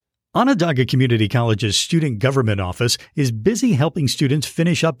Onondaga Community College's Student Government Office is busy helping students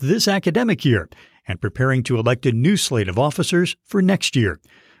finish up this academic year and preparing to elect a new slate of officers for next year.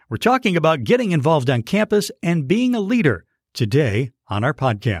 We're talking about getting involved on campus and being a leader today on our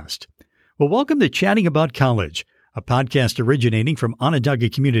podcast. Well, welcome to Chatting About College, a podcast originating from Onondaga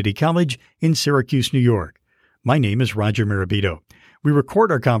Community College in Syracuse, New York. My name is Roger Mirabito. We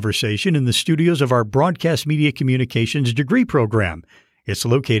record our conversation in the studios of our Broadcast Media Communications degree program. It's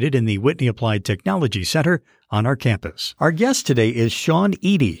located in the Whitney Applied Technology Center on our campus. Our guest today is Sean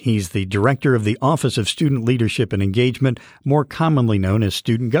Eady. He's the director of the Office of Student Leadership and Engagement, more commonly known as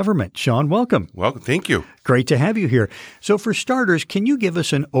Student Government. Sean, welcome. Welcome. Thank you. Great to have you here. So for starters, can you give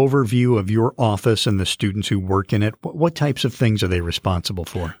us an overview of your office and the students who work in it? What types of things are they responsible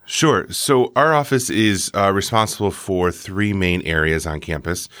for? Sure. So our office is responsible for three main areas on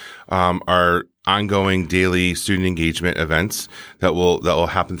campus. Our ongoing daily student engagement events that will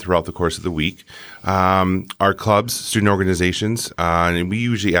happen throughout the course of the week. Our clubs, student organizations, and we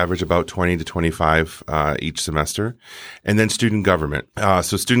usually average about 20 to 25 each semester. And then student government.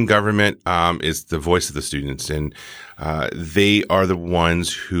 So student government is the voice of the students, and they are the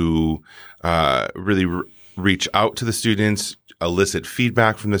ones who really reach out to the students, elicit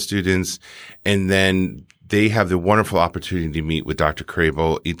feedback from the students, and then they have the wonderful opportunity to meet with Dr.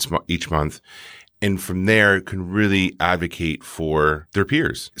 Crable each month, and from there can really advocate for their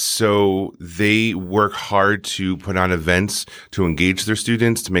peers. So they work hard to put on events to engage their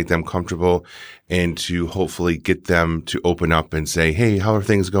students, to make them comfortable, and to hopefully get them to open up and say, hey, how are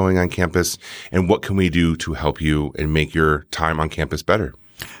things going on campus? And what can we do to help you and make your time on campus better?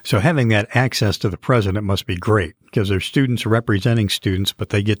 So having that access to the president must be great because they're students representing students, but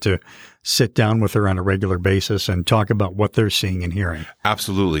they get to sit down with her on a regular basis and talk about what they're seeing and hearing.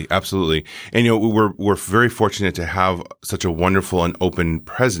 Absolutely. Absolutely. And, we're very fortunate to have such a wonderful and open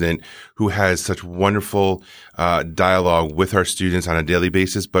president who has such wonderful dialogue with our students on a daily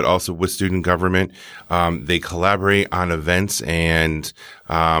basis, but also with student government. They collaborate on events, and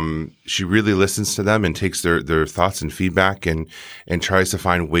she really listens to them and takes their thoughts and feedback and tries to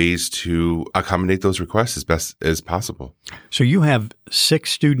find ways to accommodate those requests as best as possible. So you have 6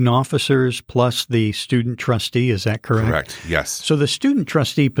 student officers plus the student trustee, is that correct? Correct, yes. So the student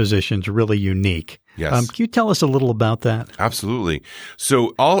trustee position is really unique. Yes. Can you tell us a little about that? Absolutely.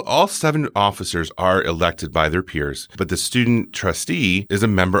 So all 7 officers are elected by their peers, but the student trustee is a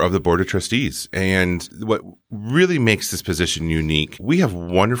member of the board of trustees. And what really makes this position unique, we have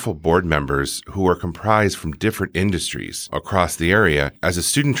wonderful board members who are comprised from different industries across the area. As a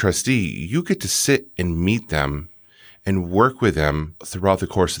student trustee, you get to sit and meet them and work with them throughout the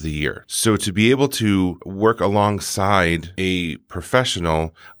course of the year. So to be able to work alongside a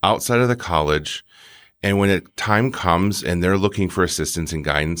professional outside of the college, and when a time comes and they're looking for assistance and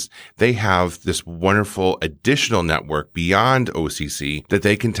guidance, they have this wonderful additional network beyond OCC that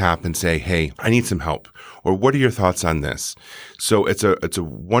they can tap and say, hey, I need some help. Or what are your thoughts on this? So it's a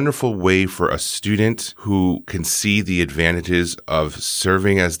wonderful way for a student who can see the advantages of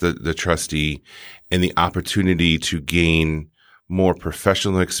serving as the trustee and the opportunity to gain more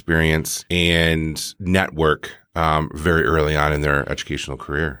professional experience and network very early on in their educational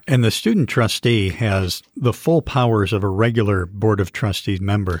career. And the student trustee has the full powers of a regular Board of Trustees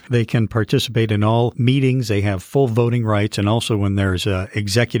member. They can participate in all meetings. They have full voting rights. And also when there's an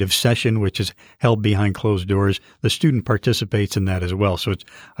executive session, which is held behind closed doors, the student participates in that as well. So it's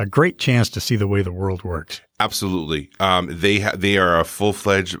a great chance to see the way the world works. Absolutely. They are a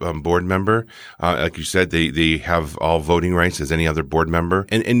full-fledged board member. Like you said, they have all voting rights as any other board member.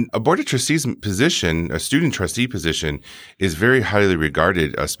 And a board of trustees position, a student trustee position, is very highly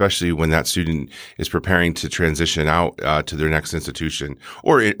regarded, especially when that student is preparing to transition out to their next institution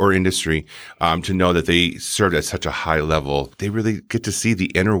or industry. To know that they served at such a high level, they really get to see the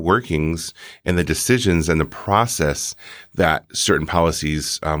inner workings and the decisions and the process that certain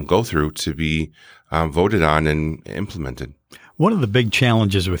policies go through to be voted on and implemented. One of the big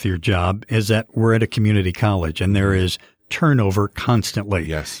challenges with your job is that we're at a community college and there is turnover constantly.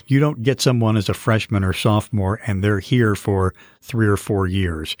 Yes. You don't get someone as a freshman or sophomore and they're here for 3 or 4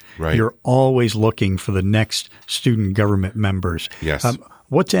 years. Right. You're always looking for the next student government members. Yes.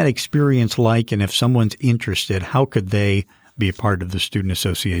 What's that experience like? And if someone's interested, how could they be a part of the student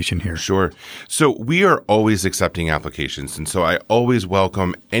association here? Sure. So we are always accepting applications. And so I always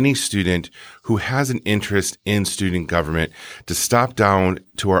welcome any student who has an interest in student government to stop down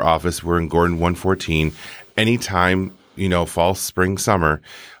to our office. We're in Gordon 114 anytime, fall, spring, summer,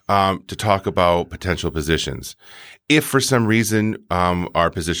 to talk about potential positions. If for some reason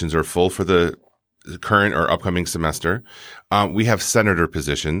our positions are full for the current or upcoming semester. We have senator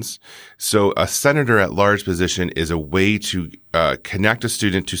positions. So a senator at large position is a way to connect a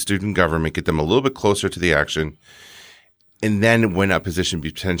student to student government, get them a little bit closer to the action. And then when a position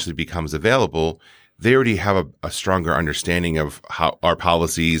potentially becomes available, they already have a stronger understanding of how our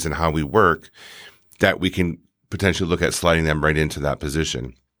policies and how we work, that we can potentially look at sliding them right into that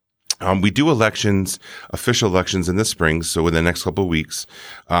position. We do elections, official elections in the spring. So in the next couple of weeks,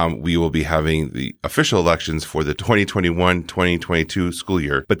 we will be having the official elections for the 2021-2022 school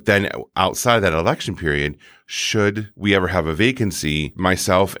year. But then outside that election period, should we ever have a vacancy,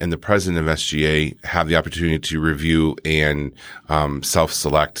 myself and the president of SGA have the opportunity to review and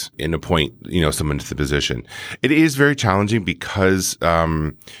self-select and appoint, someone to the position. It is very challenging because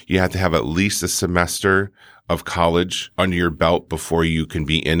you have to have at least a semester of college under your belt before you can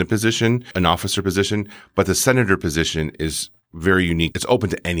be in a position, an officer position. But the senator position is very unique. It's open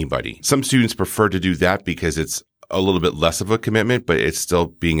to anybody. Some students prefer to do that because it's a little bit less of a commitment, but it's still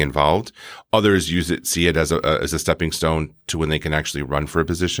being involved. Others see it as a stepping stone to when they can actually run for a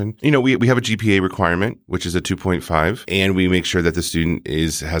position. We have a GPA requirement, which is a 2.5, and we make sure that the student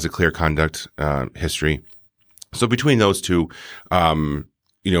has a clear conduct history. So between those two,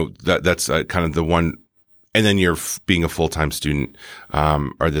 that's kind of the one. And then you're being a full-time student, are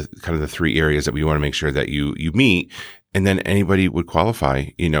the kind of the three areas that we want to make sure that you meet. And then anybody would qualify,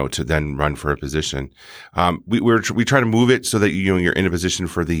 to then run for a position. We try to move it so that, you're in a position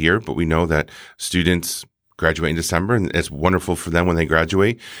for the year, but we know that students graduate in December and it's wonderful for them when they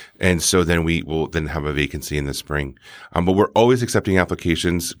graduate. And so then we will then have a vacancy in the spring. But we're always accepting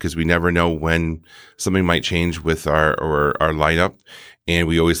applications because we never know when something might change with our lineup. And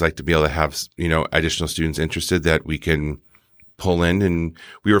we always like to be able to have, additional students interested that we can pull in. And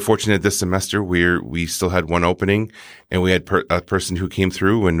we were fortunate this semester where we still had one opening and we had a person who came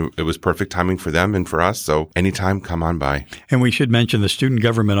through and it was perfect timing for them and for us. So anytime, come on by. And we should mention the student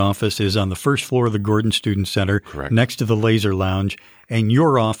government office is on the first floor of the Gordon Student Center, correct, next to the Laser Lounge. And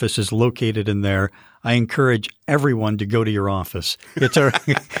your office is located in there. I encourage everyone to go to your office. It's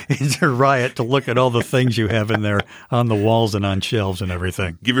a riot to look at all the things you have in there on the walls and on shelves and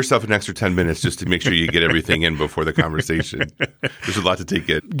everything. Give yourself an extra 10 minutes just to make sure you get everything in before the conversation. There's a lot to take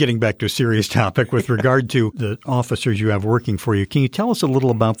in. Getting back to a serious topic with regard to the officers you have working for you, can you tell us a little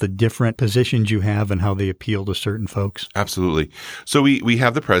about the different positions you have and how they appeal to certain folks? Absolutely. So we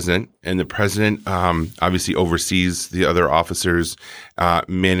have the president, and the president obviously oversees the other officers,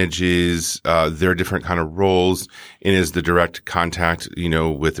 manages their different kind of roles, and is the direct contact,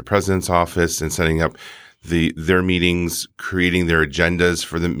 with the president's office and setting up their meetings, creating their agendas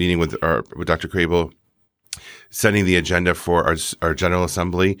for the meeting with Dr. Crable, setting the agenda for our General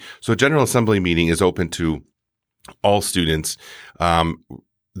Assembly. So a General Assembly meeting is open to all students.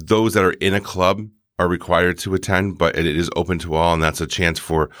 Those that are in a club are required to attend, but it is open to all, and that's a chance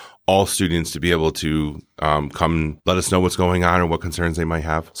for all students to be able to come let us know what's going on or what concerns they might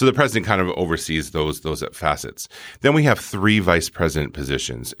have. So the president kind of oversees those facets. Then we have 3 vice president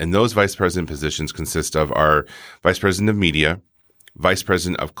positions, and those vice president positions consist of our vice president of media, vice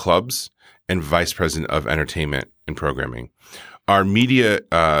president of clubs, and vice president of entertainment and programming. Our media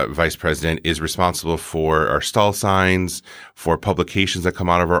vice president is responsible for our stall signs, for publications that come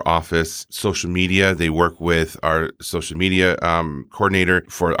out of our office, social media. They work with our social media coordinator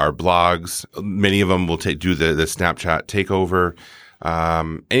for our blogs. Many of them will do the Snapchat takeover.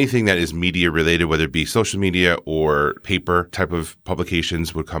 Anything that is media related, whether it be social media or paper type of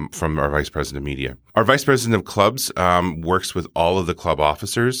publications, would come from our vice president of media. Our vice president of clubs works with all of the club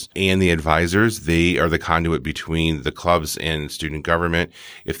officers and the advisors. They are the conduit between the clubs and student government.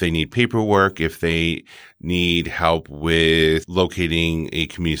 If they need paperwork, if they need help with locating a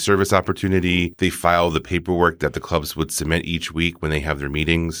community service opportunity, they file the paperwork that the clubs would submit each week when they have their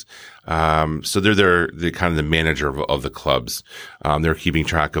meetings. So they're kind of the manager of the clubs. They're keeping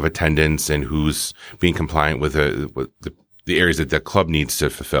track of attendance and who's being compliant with the areas that the club needs to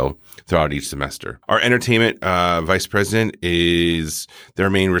fulfill throughout each semester. Our entertainment vice president their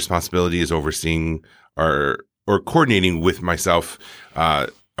main responsibility is overseeing or coordinating with myself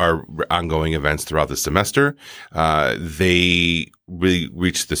our ongoing events throughout the semester. They really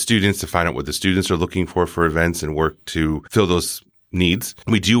reach the students to find out what the students are looking for events and work to fill those needs.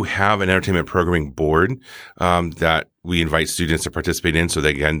 We do have an entertainment programming board that we invite students to participate in so that,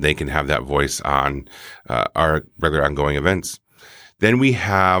 again, they can have that voice on our regular ongoing events. Then we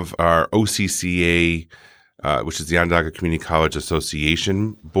have our OCCA, which is the Onondaga Community College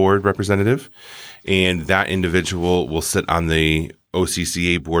Association board representative. And that individual will sit on the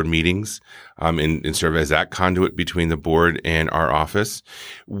OCCA board meetings and serve as that conduit between the board and our office.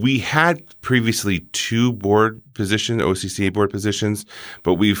 We had previously 2 board positions, OCCA board positions,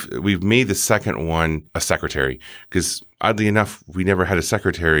 but we've made the second one a secretary because oddly enough, we never had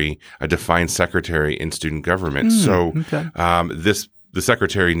a defined secretary in student government. The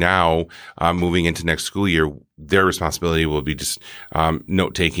secretary now, moving into next school year, their responsibility will be just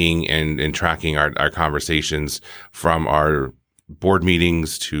note taking and tracking our conversations from our board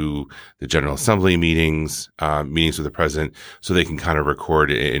meetings to the General Assembly meetings, meetings with the president, so they can kind of record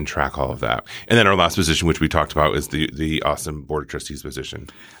and track all of that. And then our last position, which we talked about, is the awesome Board of Trustees position.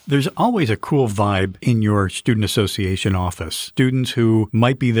 There's always a cool vibe in your student association office. Students who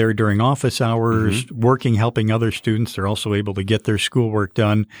might be there during office hours, working, helping other students, they're also able to get their schoolwork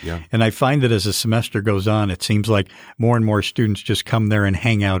done. Yeah. And I find that as the semester goes on, it seems like more and more students just come there and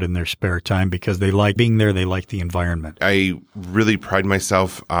hang out in their spare time because they like being there, they like the environment. I really pride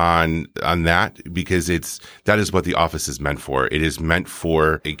myself on that because that is what the office is meant for. It is meant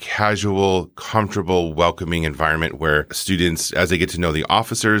for a casual, comfortable, welcoming environment where students, as they get to know the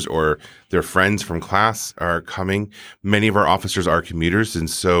officers or their friends from class, are coming. Many of our officers are commuters, and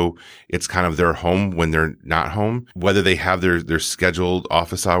so it's kind of their home when they're not home. Whether they have their scheduled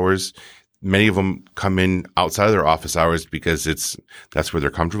office hours, many of them come in outside of their office hours because that's where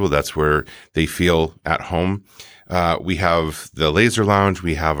they're comfortable. That's where they feel at home. We have the laser lounge.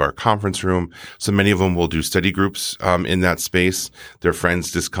 We have our conference room. So many of them will do study groups in that space. Their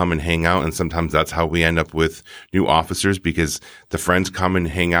friends just come and hang out. And sometimes that's how we end up with new officers because the friends come and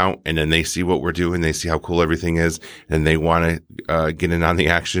hang out and then they see what we're doing. They see how cool everything is and they want to get in on the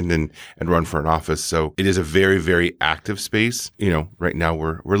action and run for an office. So it is a very, very active space. Right now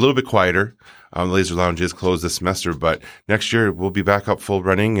we're a little bit quieter. The laser lounge is closed this semester, but next year we'll be back up full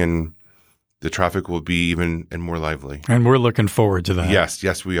running and the traffic will be even and more lively. And we're looking forward to that.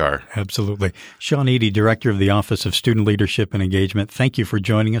 Yes, we are. Absolutely. Sean Eady, Director of the Office of Student Leadership and Engagement, thank you for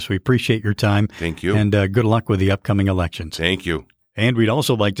joining us. We appreciate your time. Thank you. And good luck with the upcoming elections. Thank you. And we'd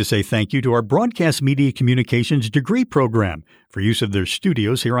also like to say thank you to our Broadcast Media Communications degree program for use of their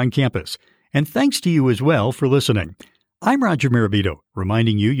studios here on campus. And thanks to you as well for listening. I'm Roger Mirabito,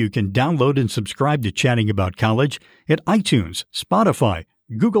 reminding you can download and subscribe to Chatting About College at iTunes, Spotify,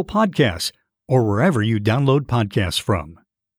 Google Podcasts, or wherever you download podcasts from.